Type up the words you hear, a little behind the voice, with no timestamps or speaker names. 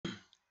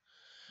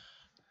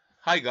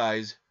Hi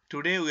guys,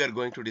 today we are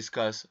going to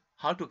discuss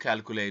how to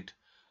calculate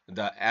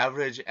the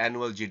average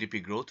annual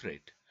GDP growth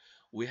rate.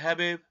 We have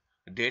a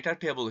data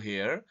table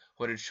here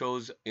where it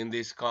shows in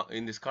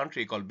this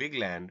country called Big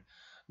Land,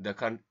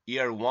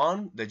 year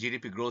 1 the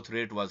GDP growth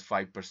rate was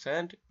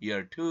 5%,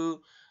 year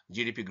 2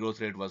 GDP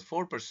growth rate was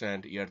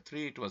 4%, year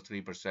 3 it was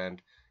 3%,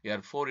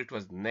 year 4 it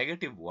was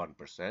negative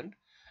 1%,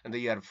 and the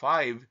year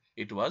 5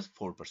 it was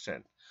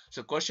 4%.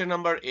 So question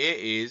number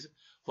A is,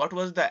 what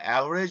was the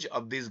average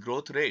of these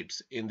growth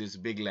rates in this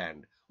big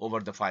land over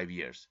the 5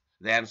 years?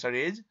 The answer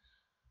is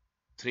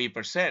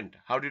 3%.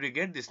 How did we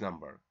get this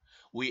number?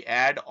 We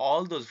add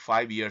all those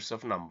 5 years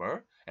of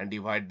number and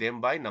divide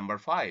them by number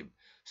 5.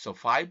 So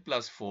 5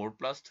 plus 4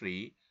 plus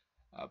 3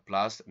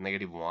 plus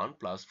negative 1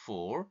 plus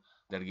 4,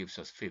 that gives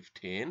us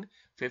 15.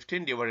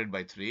 15 divided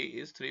by 3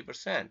 is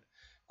 3%.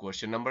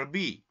 Question number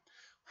B.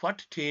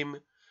 What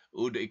term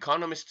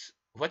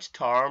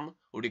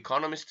would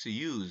economists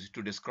use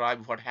to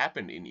describe what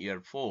happened in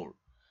year 4?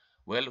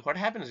 Well, what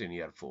happens in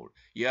year 4?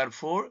 Year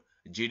 4,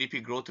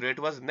 GDP growth rate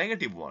was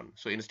negative 1.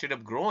 So instead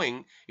of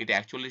growing, it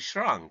actually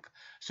shrunk.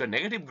 So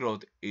negative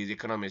growth is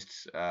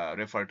economists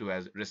refer to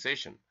as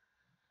recession.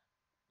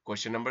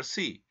 Question number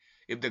C.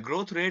 If the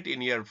growth rate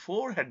in year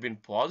 4 had been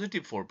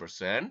positive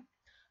 4%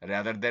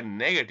 rather than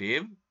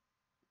negative,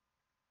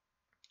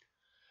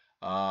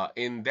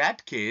 in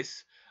that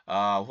case,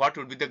 what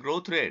would be the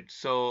growth rate?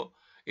 So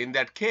in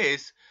that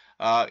case,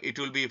 it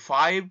will be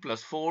 5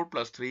 plus 4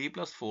 plus 3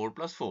 plus 4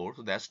 plus 4.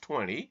 So that's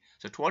 20.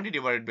 So 20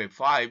 divided by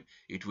 5,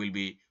 it will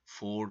be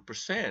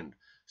 4%.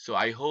 So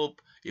I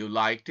hope you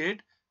liked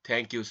it.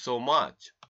 Thank you so much.